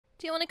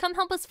Do you want to come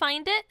help us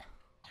find it?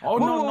 Oh,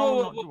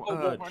 no.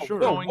 Sure.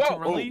 We're going to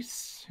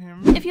release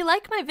him. If you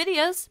like my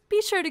videos,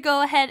 be sure to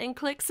go ahead and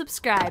click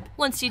subscribe.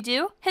 Once you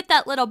do, hit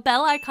that little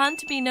bell icon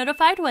to be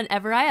notified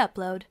whenever I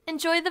upload.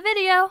 Enjoy the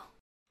video!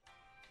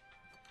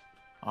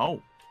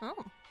 Oh.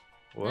 Oh.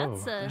 Whoa.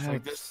 That's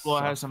Like this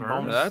floor has some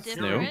bonus. That's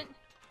different. new.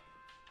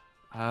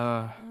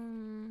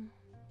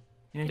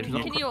 Yeah,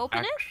 Can you open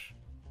it?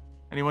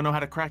 Anyone know how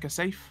to crack a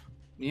safe?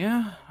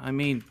 Yeah, I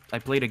mean, I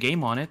played a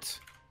game on it.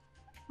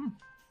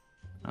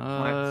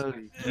 Let's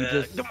You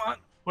just come on.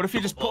 What if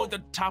you just pull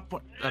the top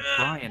one?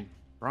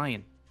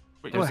 Brian.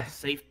 Wait,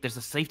 There's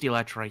a safety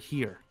latch right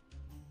here.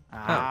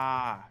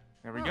 Ah,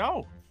 there we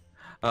go.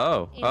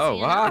 Easy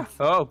enough.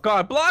 Oh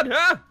God, blood!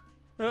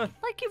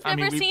 Like you've I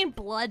mean, never seen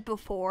blood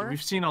before.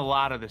 We've seen a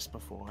lot of this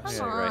before. Come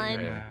so-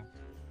 on.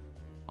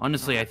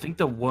 Honestly, I think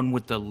the one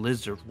with the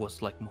lizard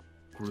was like more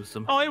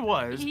gruesome. Oh, it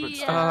was, but still,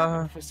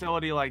 Yeah. a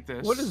facility like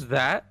this. What is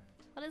that?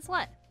 What is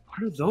what?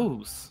 What are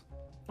those?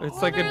 It's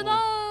What like are a.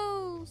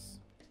 those?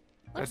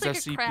 That's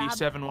Looks like a crab.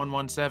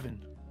 SCP-7117.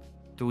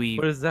 Do we?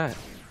 What is that?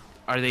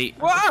 Are they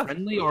Whoa!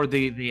 friendly or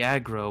the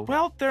aggro?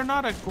 Well, they're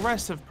not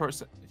aggressive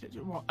person,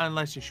 well,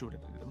 unless you shoot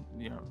at them,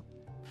 you know.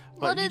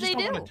 But What do you just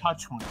they don't do? want to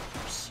touch one of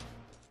those.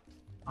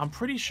 I'm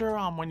pretty sure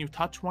when you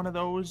touch one of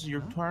those,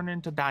 you turn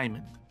into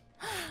diamond.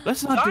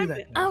 Let's not do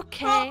that.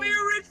 Okay. I'll be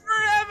rich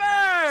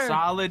forever!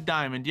 Solid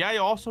diamond. Yeah,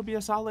 you'll also be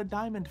a solid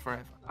diamend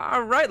forever.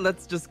 All right,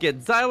 let's just get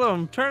Xylo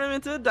and turn him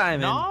into a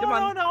diamond. No, Come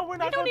on. no, we're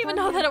not. I don't gonna even turn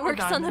know you that it into a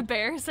works on the diamond.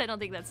 bears. I don't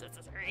think that's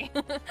necessary.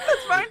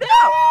 Let's find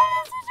out.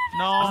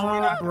 No,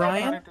 we're not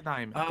Brian? turning into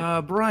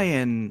diamond.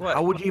 Brian, What?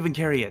 how would you even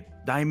carry it?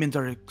 Diamonds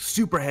are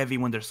super heavy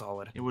when they're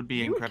solid. It would be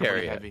You would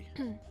incredibly carry it.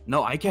 heavy.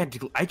 No, I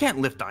can't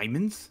lift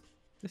diamonds.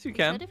 Yes, you Could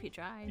can. if you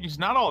tried. He's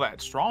not all that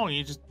strong.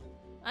 You just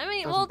I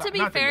mean, Doesn't well, th- to be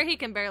nothing fair, to- he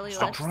can barely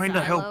Stop lift trying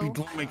to help Silo. me.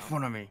 Don't make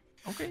fun of me.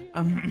 okay.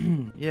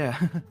 Yeah.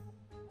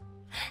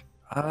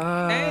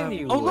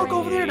 Anyway. Oh, look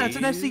over there. That's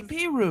an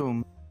SCP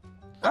room.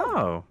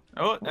 Oh.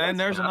 Oh, and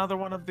there's another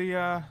one of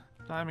the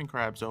diamond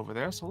crabs over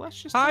there. So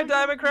let's just. Hi,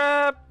 Diamond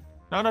Crab.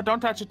 No, don't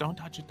touch it. Don't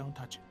touch it. Don't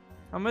touch it.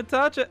 I'm gonna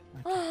touch it.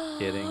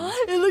 Kidding.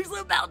 It looks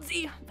so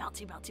bouncy.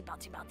 Bouncy, bouncy,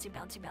 bouncy, bouncy,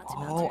 bouncy, bouncy,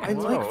 Oh, bouncy. I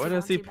Whoa, like- what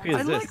SCP is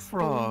I this? like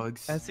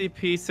frogs.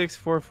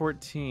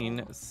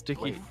 SCP-6414,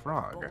 Sticky Wait.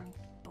 Frog.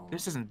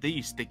 This isn't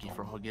the sticky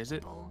frog, is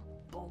it?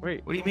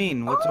 Wait. What do you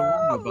mean? What's so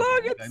wrong Oh, about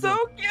look, that? it's so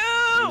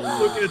cute!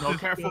 Look at no,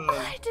 careful.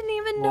 I didn't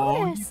even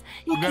Whoa, notice.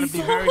 You gotta He's be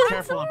so very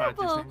careful about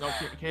this adorable.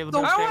 thing. No, Caleb,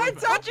 Oh, stay I away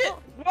from- touch it!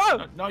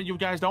 Whoa! No, you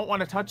guys don't want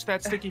to touch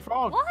that sticky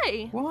frog.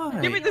 Why?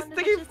 Why? Give me the Why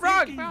sticky does it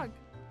frog! sticky frog?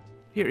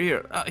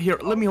 Here.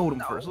 Let me hold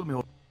him first. Let me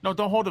hold. No,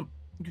 don't hold him.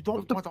 You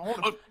don't want to hold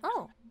him.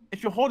 Oh,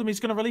 If you hold him, he's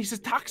gonna release his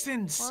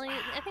toxins. well,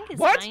 I think he's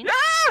What? fine.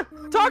 Ah!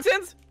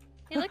 Toxins!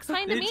 He looks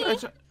fine to me.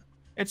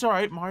 It's all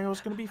right. Mario's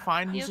gonna be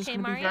fine. You He's just okay,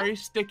 gonna Mario? be very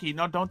sticky.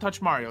 No, don't touch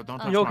Mario. Don't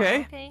touch You Mario.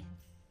 okay? Okay.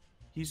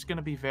 He's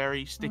gonna be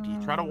very sticky.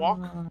 Try to walk.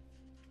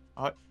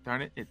 Oh,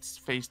 darn it! It's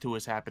phase 2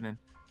 is happening.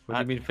 What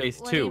do you mean phase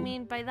 2? What do you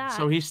mean by that?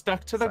 So he's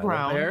stuck to the Xylobear?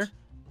 ground,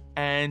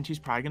 and he's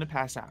probably gonna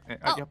pass out.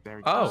 Oh. Yep, there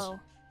he Oh. goes.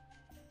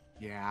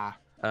 Yeah.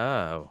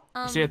 Oh.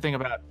 You see, the thing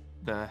about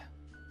the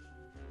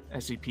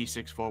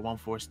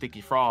SCP-6414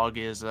 sticky frog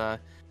is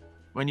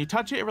when you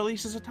touch it, it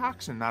releases a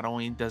toxin. Not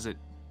only does it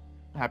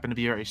happen to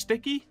be very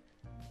sticky,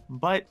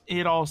 but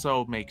it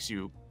also makes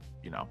you,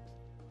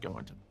 go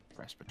into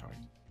respiratory.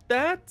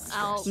 That's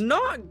Ow.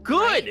 not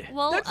good! Right,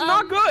 well, That's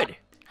not good!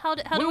 How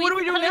do What we do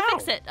we do now?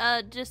 fix it?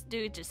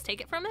 Just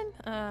take it from him?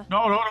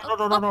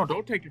 No,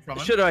 don't take it from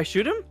him. Should I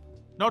shoot him?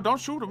 No, don't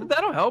shoot him.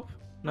 That'll help.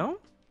 No?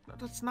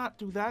 Let's not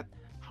do that.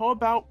 How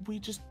about we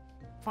just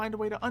find a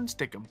way to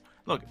unstick him?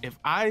 Look,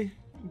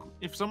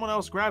 if someone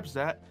else grabs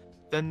that,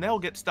 then they'll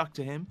get stuck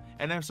to him,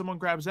 and then if someone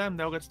grabs them,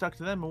 they'll get stuck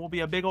to them, and we'll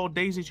be a big old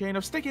daisy chain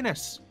of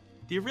stickiness.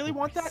 Do you really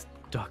want that?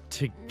 Stuck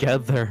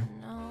together.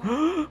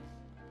 No.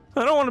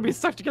 I don't want to be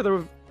stuck together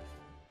with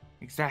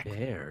Exactly.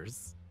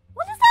 bears.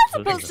 What is that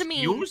supposed to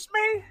mean? Excuse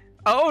me?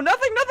 Oh,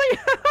 nothing.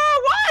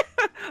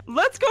 What?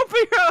 Let's go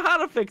figure out how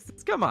to fix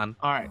this. Come on.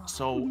 All right,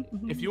 so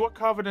if you were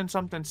covered in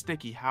something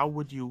sticky, how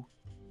would you,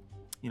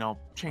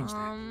 change that?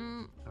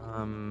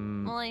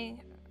 Well, I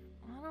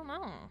don't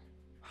know.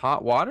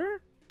 Hot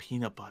water?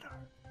 Peanut butter.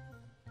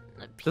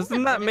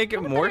 Doesn't that make it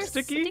Peanut more butter is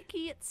sticky?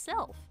 Sticky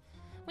itself.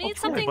 We Oh, need peanut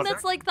something butter.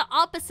 that's like the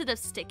opposite of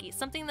sticky.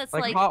 Something that's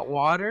Like like hot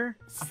water?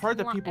 I've heard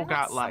that people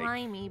got, not like-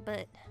 slimy,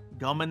 but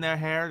Gum in their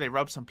hair, they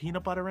rub some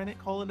peanut butter in it,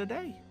 call it a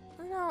day.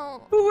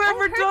 no.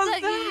 Whoever I heard does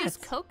that, you that? use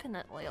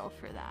coconut oil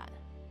for that.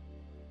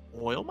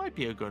 Oil might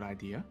be a good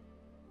idea.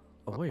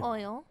 Oil.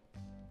 Oil.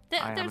 I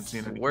haven't There's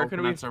seen any Where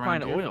can we coconuts around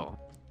find here. oil?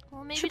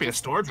 well, maybe Should be a just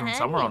storage room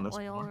somewhere on any this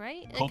oil, floor.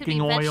 right? It could Cooking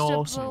be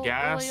oil, some vegetable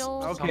gas.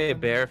 oil, Okay, Something.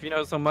 Bear, if you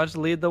know so much,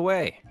 lead the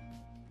way.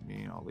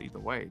 Lead the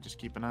way. Just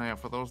keep an eye out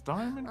for those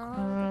diamond Oh,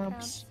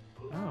 crabs.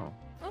 Oh.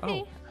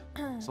 Okay.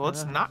 So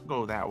let's not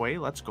go that way.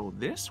 Let's go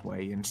this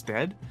way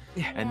instead,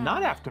 and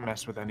not have to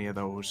mess with any of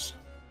those.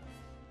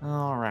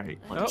 All right.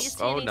 Do Oh, you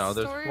see oh any no,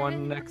 there's one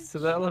storage? next to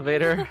the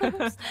elevator.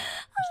 Let's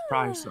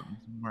try something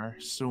somewhere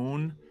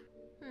soon.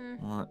 Hmm.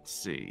 Let's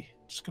see.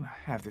 Just gonna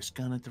have this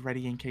gun at the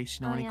ready in case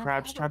Oh, any yeah,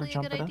 crabs try to probably a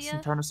jump good at us idea.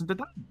 and turn us into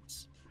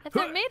diamonds. If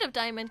they're made of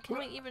diamond, can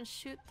we even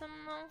shoot them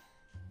though?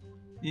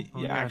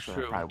 Oh, Yeah, actually,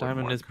 that true. probably wouldn't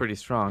Diamond is work. pretty I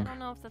strong. don't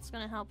know if that's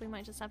gonna help. We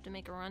might just have to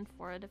make a run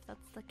for it if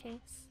that's the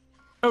case.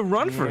 A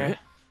run for Yeah, it?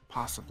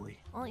 Possibly.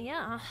 Well,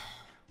 yeah,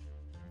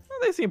 Well,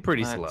 they seem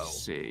pretty Let's slow.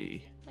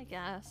 see. I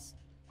guess.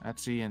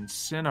 That's the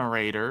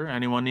incinerator.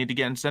 Anyone need to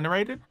get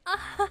incinerated?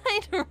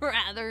 I'd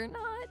rather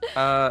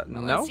not. No.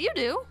 Unless you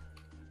do.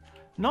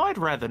 No, I'd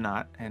rather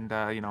not. And,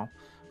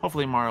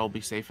 hopefully Mario will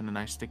be safe in a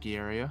nice sticky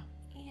area.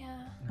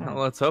 Yeah. Well,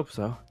 let's hope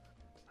so.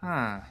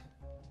 Huh.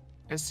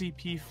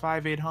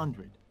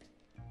 SCP-5800.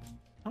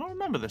 I don't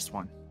remember this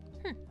one.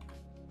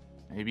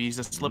 Maybe he's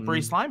a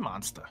slippery slime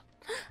monster.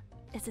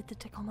 Is it the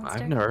tickle monster?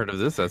 I've never heard of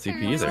this SCP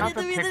Really? either. Not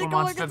the tickle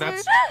monster,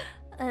 that's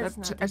It's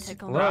not the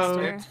tickle Hello?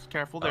 monster. It's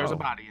careful, there's a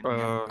body in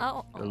here.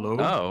 Oh. Hello?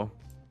 Oh.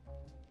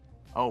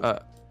 Oh,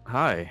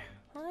 Hi.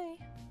 Hi.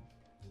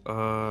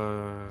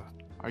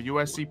 are you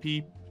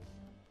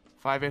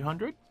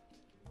SCP-5800?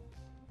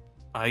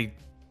 I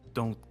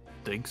don't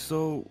think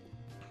so.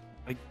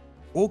 I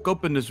woke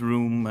up in this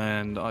room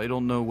and I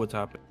don't know what's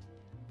happened.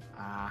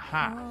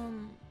 Aha.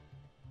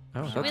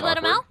 Oh, Should that's we let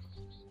him out? awkward.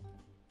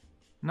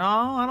 No,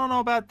 I don't know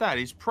about that.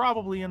 He's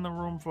probably in the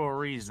room for a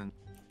reason.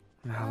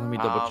 Let me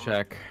double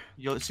check.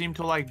 You seem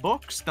to like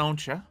books,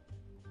 don't you?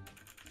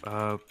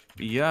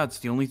 Yeah, it's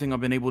the only thing I've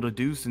been able to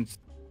do since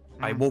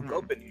I woke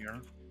up in here.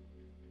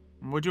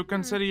 Would you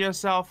consider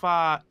yourself,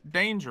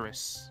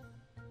 dangerous?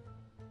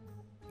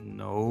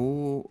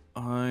 No,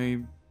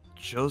 I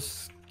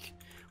just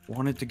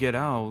wanted to get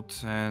out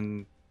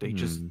and they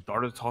just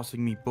started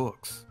tossing me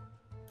books.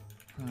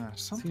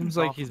 Seems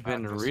like he's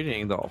been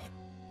reading though.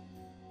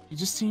 He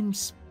just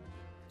seems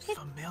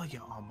familiar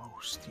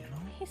almost, you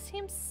know? He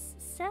seems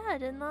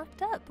sad and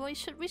locked up. We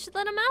should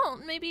let him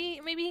out.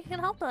 Maybe he can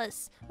help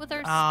us with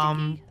our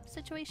sticky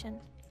situation.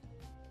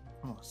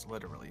 Oh, it's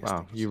literally a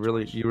Wow, sticky you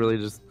really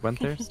just went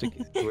there?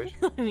 Sticky situation?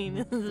 I mean,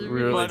 this is a Really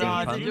really But,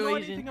 sticky sticky do you know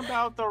situation. anything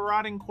about the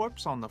rotting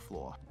corpse on the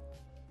floor?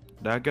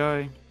 That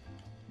guy?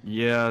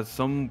 Yeah,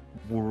 some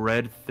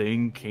red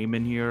thing came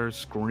in here,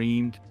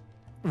 screamed,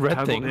 Red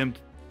tackled thing. him,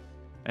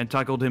 and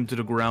tackled him to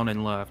the ground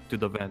and left to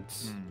the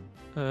vents.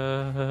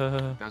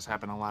 Does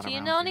happen a lot Do you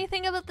around know here.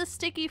 anything about the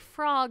sticky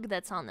frog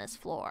that's on this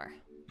floor?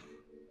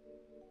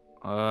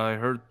 I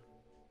heard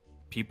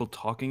people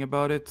talking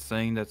about it,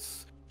 saying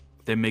that's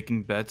they're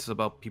making bets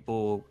about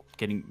people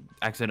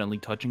accidentally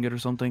touching it or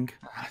something.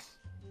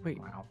 Wait,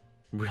 Wow.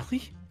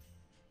 really?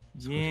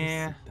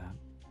 Yeah.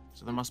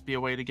 So there must be a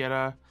way to get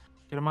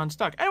him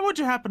unstuck. Hey, would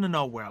you happen to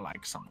know where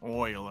like some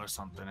oil or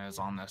something is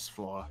on this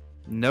floor?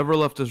 Never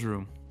left his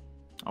room.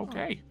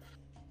 Okay.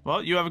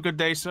 Well, you have a good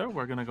day, sir.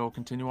 We're gonna go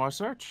continue our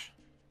search.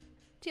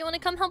 Do you want to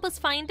come help us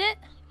find it?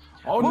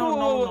 Oh Whoa, no, whoa, no,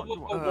 whoa, no!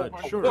 whoa, We're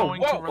whoa, sure.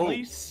 going to whoa.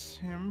 release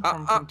him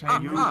from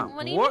containment.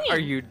 What do you What mean? are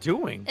you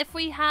doing? If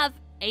we have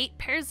 8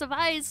 pairs of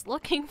eyes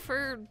looking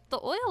for the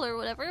oil or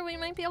whatever, we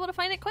might be able to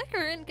find it quicker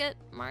and get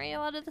Mario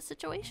out of the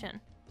situation.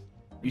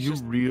 You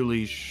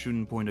really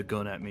shouldn't point a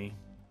gun at me.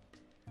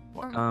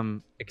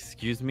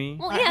 Excuse me?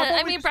 Well, How yeah, about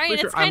I we mean, just Brian,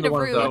 make it's sure I'm kind the of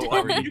one rude. without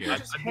worry. You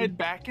just head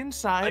back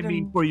inside. I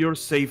mean, and for your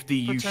safety,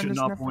 you pretend should it's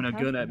not never point a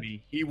gun at happened.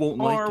 me. He won't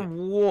Or like it.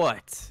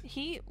 what?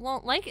 He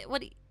won't like it.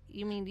 What do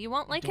you mean? You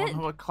won't like don't it?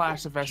 know what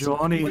class of SCP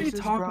Johnny. What are you this is,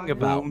 talking Brian.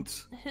 about?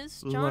 Won't.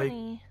 Who's like-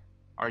 Johnny?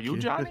 Are you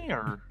Johnny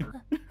or?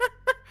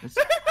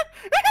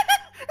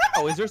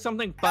 Oh, is there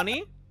something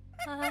funny?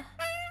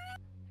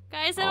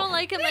 Guys, I don't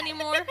like him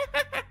anymore.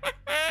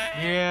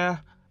 Yeah.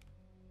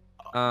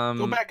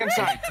 Go back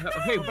inside.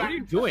 Hey, what are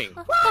you doing?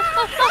 Guys,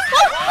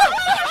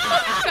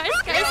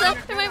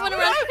 he might want to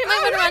run. He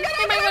might want to run.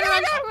 He might want to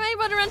run. He might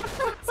want to run.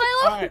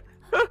 Xylo!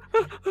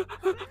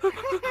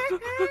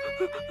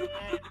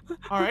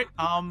 All right. All right.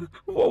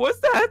 What was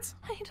that?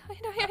 I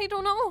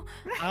don't know.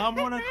 I'm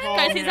gonna call.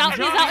 Guys, he's him out.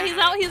 He's out. Johnny. He's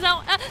out. He's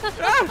out.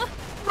 Ah,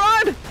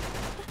 run!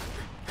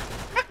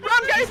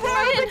 Run, guys, run!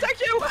 Brian.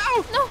 Protect you!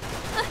 Ow! No.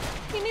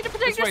 You need to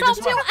protect This way, yourself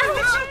this too.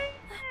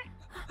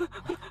 way.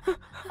 Ouch.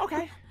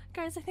 Okay.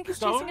 Guys, I think he's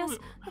So, chasing us.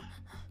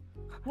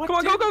 what Come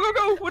on, go, did go, go,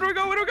 go! Where do we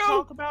go? Where do we go?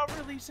 Talk about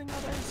releasing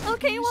other SCPs.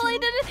 Okay, well, You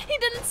he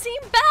didn't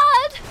seem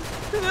bad.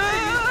 kinda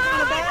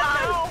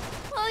bad now.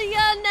 Well,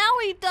 yeah, now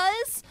he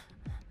does.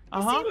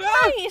 Uh-huh.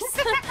 Nice.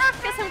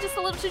 Guess I'm just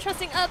a little too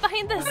trusting.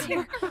 Behind this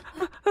here.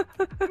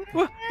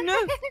 What?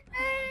 No.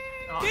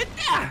 Get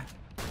that!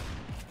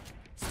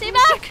 Stay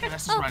back.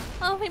 Let's just run.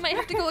 Oh, we might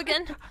have to go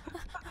again.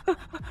 Go,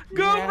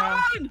 Yeah.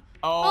 run!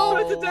 Oh,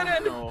 it's a dead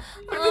end. no.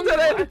 It's a dead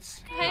end. That's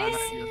Guys.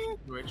 not a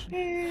good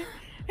situation.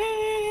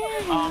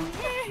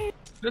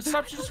 Let's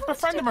stop, just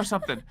befriend him or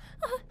something.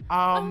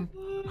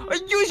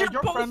 Use your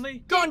you're pulse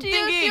friendly. gun Do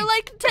thingy! you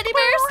like teddy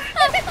bears? Oh,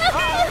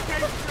 okay,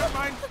 never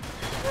mind.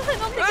 I don't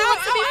think he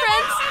wants to be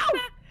friends.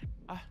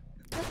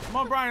 Come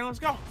on, Brian, let's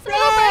go. So,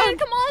 Brian,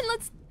 come on,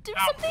 let's do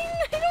Ow. something.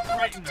 I don't know what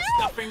Right to in do. the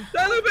stuffing.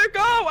 Xylobear,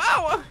 go!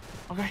 Ow!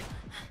 Okay,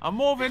 I'm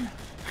moving.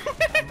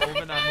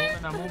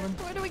 I'm moving.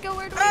 Where do we go?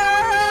 Where do we go?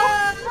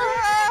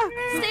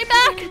 Stay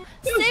back.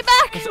 Stay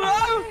back.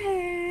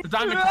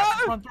 diamond crabs.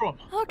 Just run through them.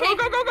 Okay. Go,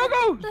 go, go, go,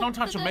 go! Don't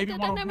touch him. Maybe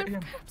one will hit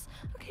him.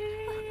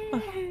 Okay.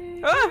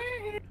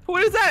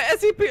 What is that?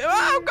 SCP?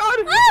 Oh God!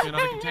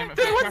 Another containment.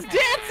 This one's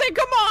dancing.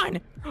 Come on!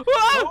 Whoa!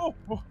 Oh,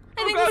 oh.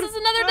 I think this is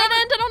another dead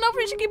end. I don't know if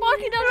we should keep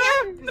walking down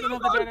here. There's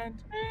another dead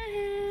end.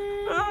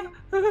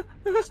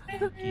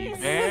 Sneaky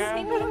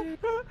bear.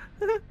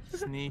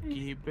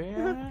 Sneaky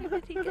bear.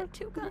 Did he get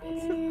 2 guns?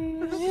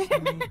 Sneaky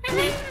bear.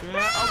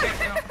 Okay,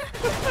 no.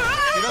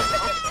 He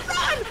doesn't.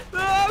 Oh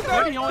Oh,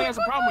 God! he only has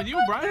a problem with you,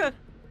 Bryan.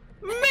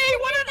 Me?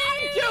 What did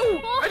I do?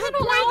 Oh, I just I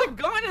don't pointed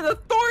the gun at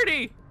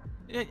authority.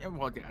 Yeah,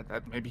 well, yeah,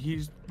 that maybe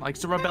he likes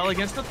to rebel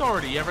against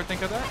authority. You ever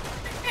think of that?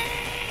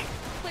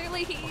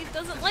 Clearly, he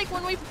doesn't like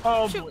when we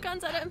Oh, shoot boy.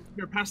 guns at him.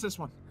 Here, pass this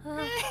one.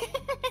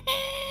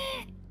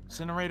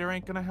 Incinerator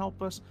ain't gonna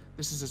help us.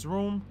 This is his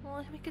room.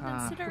 Well, we could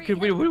Ah. consider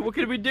What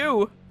can we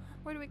do?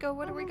 Where do we go?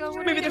 Where do we go?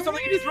 Where do Maybe we there's go?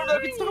 something in his room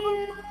that can stop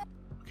him.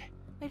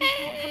 Maybe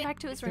he won't come back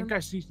to I his room. think I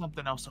see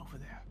something else over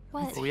there.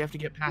 What? But we have to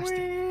get past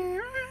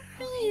it.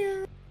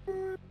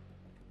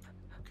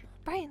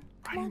 Brian,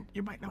 come Bryan, on.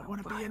 you might not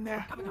want to be in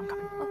there.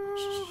 Oh,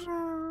 shh,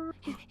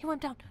 shh. He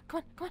went down. Come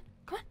on, come on,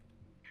 come on.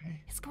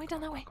 Okay. He's going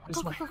down that way.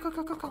 This Go, way. go, go,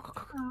 go, go, go, go,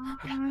 go.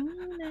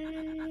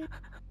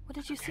 What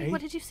did you see? Okay.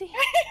 What did you see?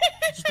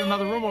 Just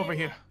another room over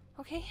here.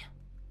 Okay.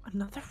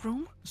 Another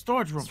room?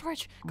 Storage room.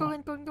 Storage. Come Go on.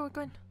 in, go in, go in,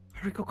 go in.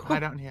 Hurry, go, go.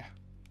 Hide out in here.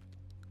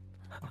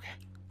 Okay.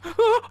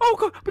 Oh,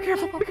 God! Be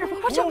careful! Be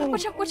careful! Watch out,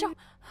 watch out, watch out.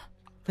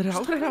 Let it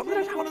out! Let it out! Let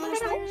it out! One of those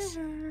things.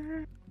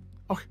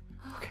 Okay.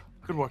 Okay.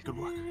 Good work. Good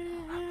work.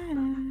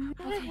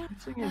 Okay.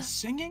 This thing is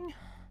singing.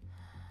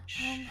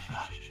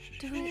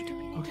 Do we need to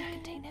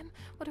contain him?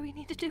 What do we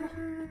need to do?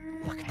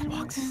 Look at the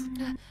boxes.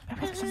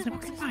 Maybe something we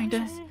can find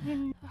us.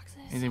 Boxes.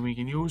 Anything we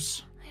can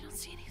use? I don't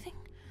see anything.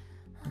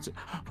 What's it?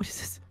 What is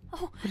this?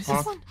 Oh, is this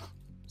this? one.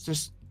 It's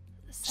just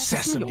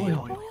Sesame sesame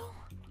oil. oil.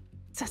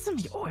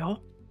 Sesame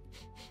oil?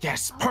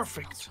 Yes, Oh,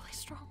 perfect. It smells really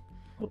strong.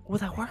 Will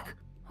that work?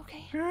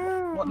 Okay.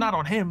 Well, not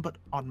on him, but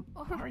on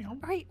Oh, Mario. all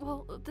right.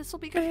 Well, this will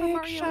be good for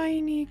Mario.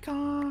 shiny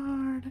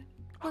card.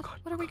 What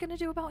are we gonna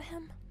do about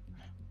him?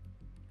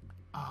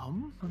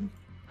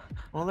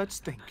 Well, let's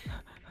think.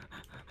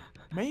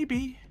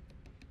 Maybe,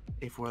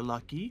 if we're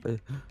lucky,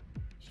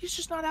 he's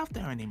just not out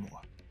there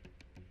anymore.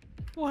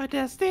 What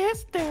does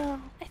this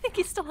do? I think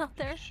he's still out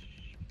there.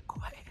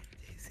 Quiet.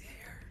 He's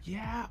here.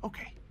 Yeah,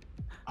 okay.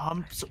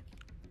 So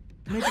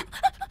maybe.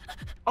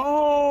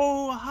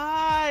 Oh,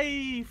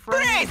 hi,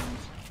 friend.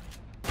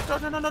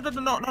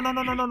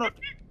 No.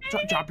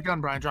 Drop your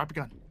gun, Bryan. Drop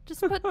your gun.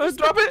 Just put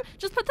Drop it.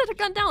 Just put the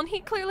gun down. He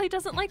clearly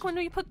doesn't like when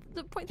we point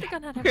the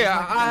gun at him. Okay,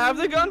 I have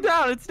the gun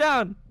down. It's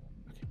down.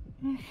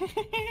 Now.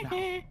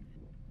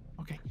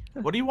 Okay.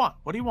 What do you want?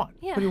 What do you want?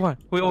 Yeah. What do you want?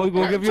 We'll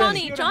give you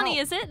Johnny, Here to Johnny,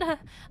 help. is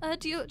it?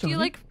 Do you Johnny?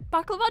 like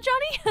baklava,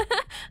 Johnny?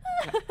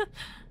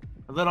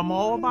 A little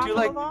more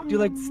Do you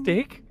like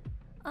steak?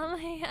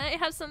 I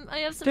have some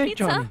Steak,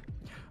 pizza.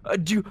 Johnny.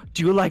 Do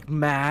you like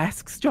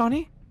masks,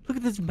 Johnny? Look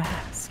at this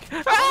mask.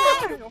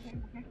 Ah!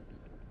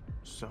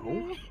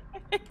 So?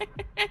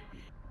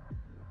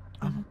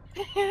 I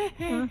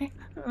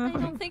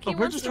don't think he Look,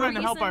 we're wants just to trying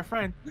to help reason. our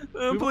friend.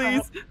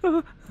 Please.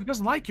 He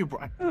doesn't like you,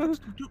 Bryan.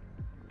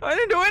 I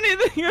didn't do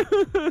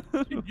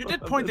anything. You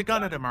did point the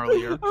gun at him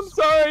earlier. I'm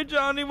sorry,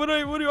 Johnny. What do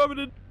you want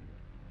me to?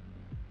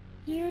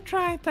 You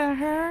tried to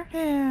hurt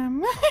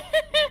him.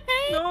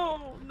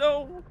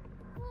 No.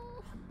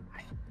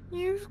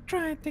 You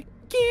tried to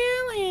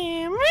kill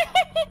him.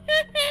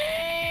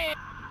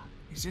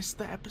 Is this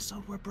the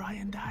episode where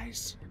Bryan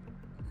dies?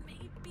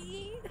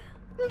 Maybe.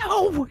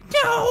 No.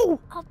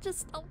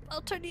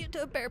 I'll turn you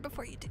into a bear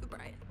before you do,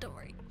 Brian. Don't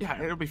worry.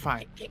 Yeah, it'll be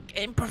fine.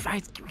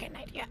 Improvise. Give me an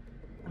idea.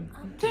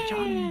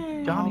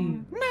 Johnny.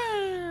 No.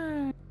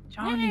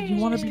 Johnny, do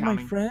you want to be my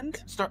Counting.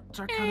 friend? Start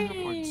counting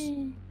the points. Do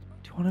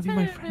you want to be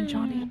my friend,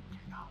 Johnny?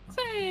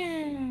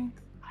 Thanks.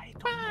 I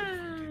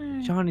don't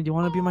know. Johnny, do you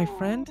want to be my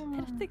friend? I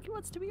don't think he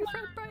wants to be your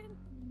friend, Brian.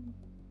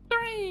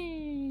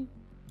 3,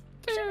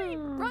 2,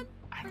 Run.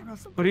 I don't know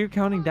if What are you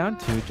counting down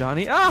to,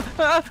 Johnny? Ah!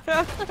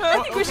 I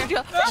think we should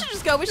go. We should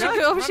just go. We should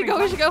go. We should go.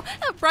 We should go.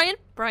 Brian.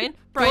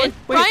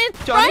 Wait,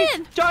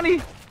 Johnny,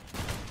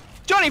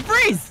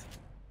 freeze!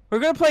 We're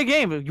gonna play a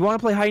game. You want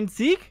to play hide and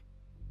seek?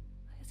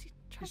 Is he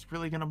trying he's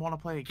really gonna want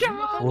to play a game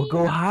with us? We'll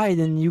go hide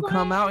and you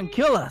come out and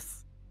kill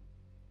us.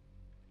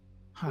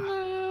 Huh.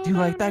 Do you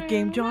like that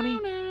game, Johnny?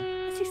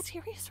 Is he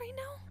serious right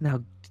now?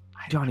 Now,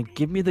 Johnny,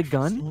 give me the It's the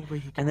gun, only way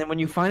he can- and then when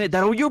you find it,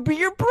 that'll be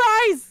your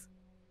prize.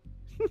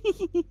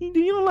 Do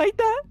you like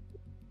that,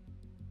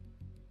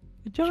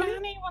 Johnny?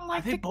 Johnny would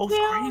like they to both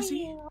kill crazy?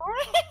 you.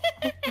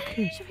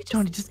 Okay, Should we just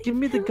Johnny, just give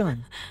me the leave?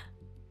 gun.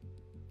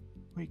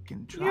 We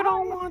can try. You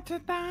don't want to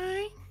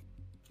die?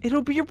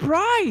 It'll be your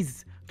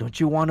prize. Don't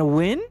you want to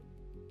win?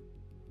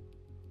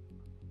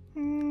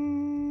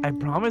 I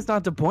promise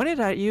not to point it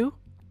at you.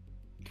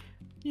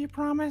 You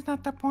promise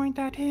not to point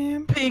at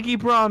him? Pinky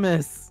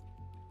promise.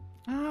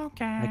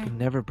 Okay. I can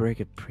never break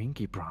a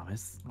pinky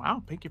promise.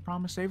 Wow, Pinky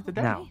Promise saved the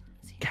day. Now,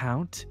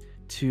 count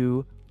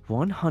to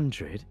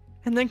 100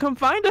 and then come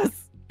find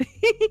us.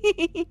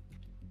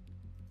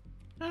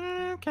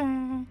 Okay.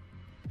 I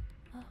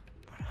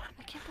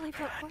can't believe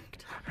that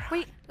worked.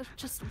 Wait,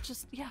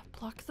 just yeah,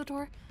 block the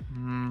door.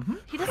 Mm-hmm.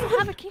 He doesn't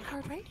have a key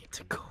card, right?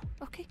 To go.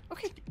 Okay. I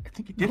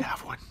think he did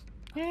have one.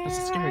 That's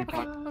a scary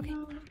part. Okay.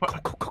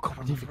 What? Go.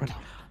 Where did he go?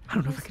 I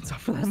don't know if I can stop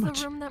for that Where's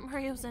much. the room that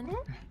Mario's in?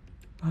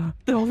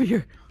 They're over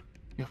here.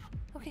 Yep.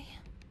 Okay.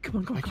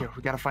 Come on, Right here.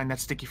 We gotta find that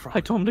sticky frog.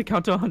 I told him to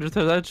count to 100,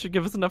 so that should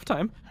give us enough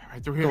time.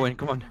 Right through here. Go in,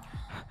 come on.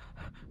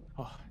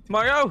 Oh,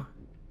 Mario!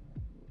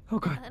 Oh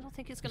god. I don't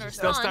think he's gonna Is he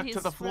still respond. stuck He's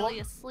to the floor? really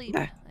asleep,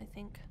 I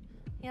think.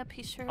 Yep,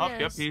 he sure Oh, is.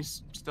 yep,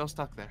 he's still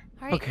stuck there.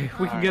 All right. Okay, we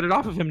can Alright. get it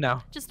off of him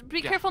now. Just be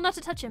Yeah. careful not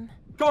to touch him.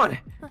 Come on!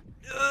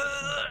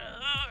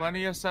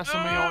 Plenty of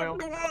sesame oil. All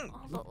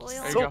the oil.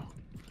 There you So- go.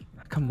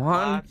 Come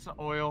on. Lots of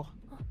oil.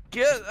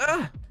 Get.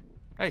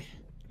 Hey,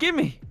 Give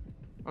me!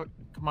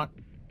 come on.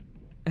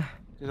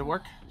 Did it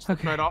work?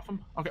 Okay. Right off him?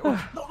 Okay.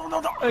 Oh,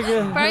 no.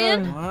 Okay.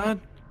 Brian? What?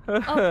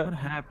 Oh. What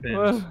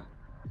happened?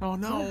 Oh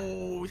no.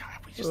 We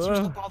just used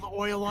up all the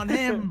oil on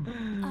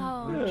him.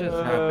 Oh. What just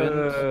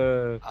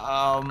happened?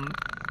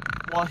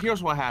 Well,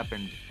 here's what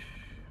happened.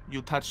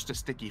 You touched a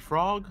sticky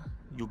frog.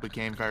 You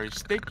became very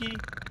sticky.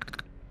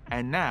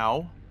 And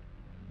now,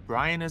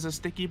 Brian is a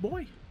sticky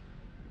boy.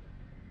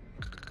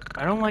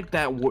 I don't like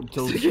that those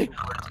two words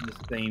in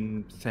the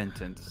same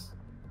sentence.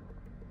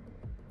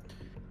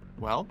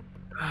 Well,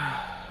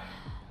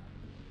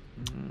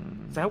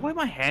 Is that why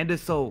my hand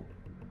is so?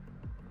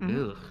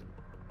 Mhm. Ugh.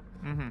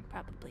 mm-hmm.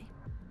 Probably.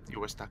 You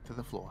were stuck to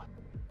the floor.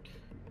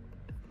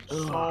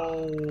 Ugh.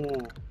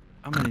 So,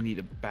 I'm gonna need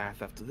a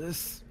bath after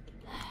this.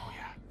 oh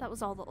yeah, That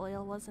was all the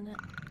oil, wasn't it?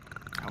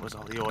 that was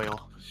all the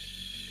oil.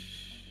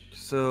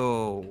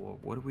 So,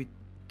 what do we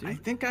do? I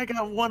think I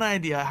got one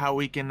idea how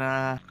we can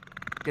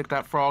get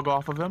that frog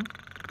off of him.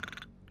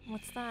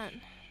 What's that?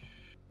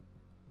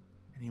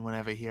 Anyone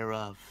ever hear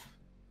of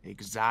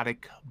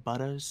exotic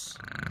butters?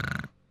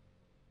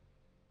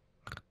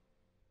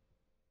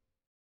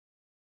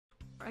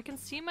 I can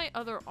see my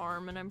other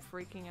arm and I'm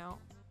freaking out.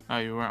 Oh,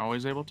 you weren't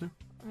always able to?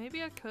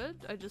 Maybe I could.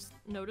 I just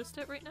noticed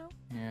it right now.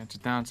 Yeah, it's a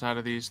downside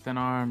of these thin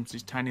arms,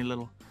 these tiny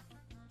little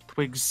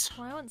twigs.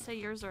 Well, I wouldn't say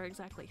yours are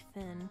exactly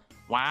thin.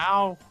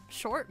 Wow.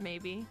 Short,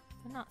 maybe.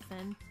 They're not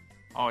thin.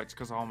 Oh, it's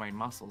because all my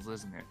muscles,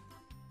 isn't it?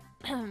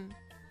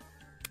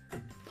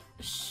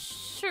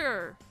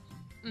 Sure.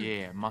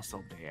 Yeah,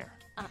 muscle bear.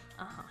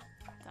 Uh-huh.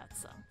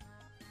 That's a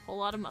whole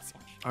lot of muscle.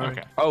 All right.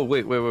 Okay. Oh,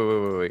 wait.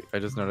 I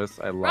just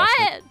noticed I lost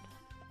it. Ryan!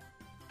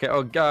 Okay,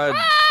 oh god.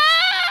 Ah!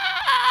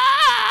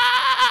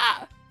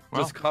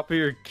 Well, Just copy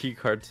your key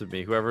card to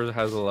me. Whoever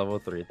has a level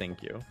 3,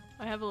 thank you.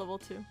 I have a level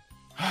 2.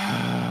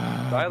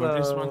 but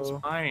this one's Philo.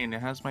 mine.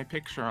 It has my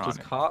picture on Just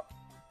it. cop.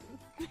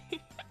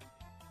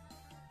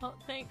 Oh,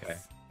 thanks. Okay.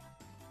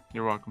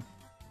 You're welcome.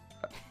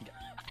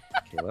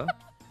 Kayla?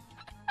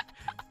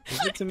 Give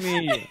it to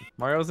me.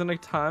 Mario's in a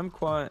time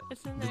quant.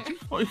 It's in there.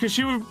 Well, because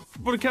she would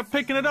have kept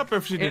picking it up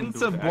if she didn't. do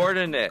that.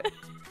 Insubordinate.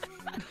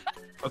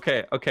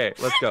 Okay,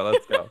 let's go.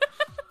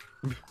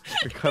 We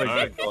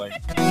gotta get going.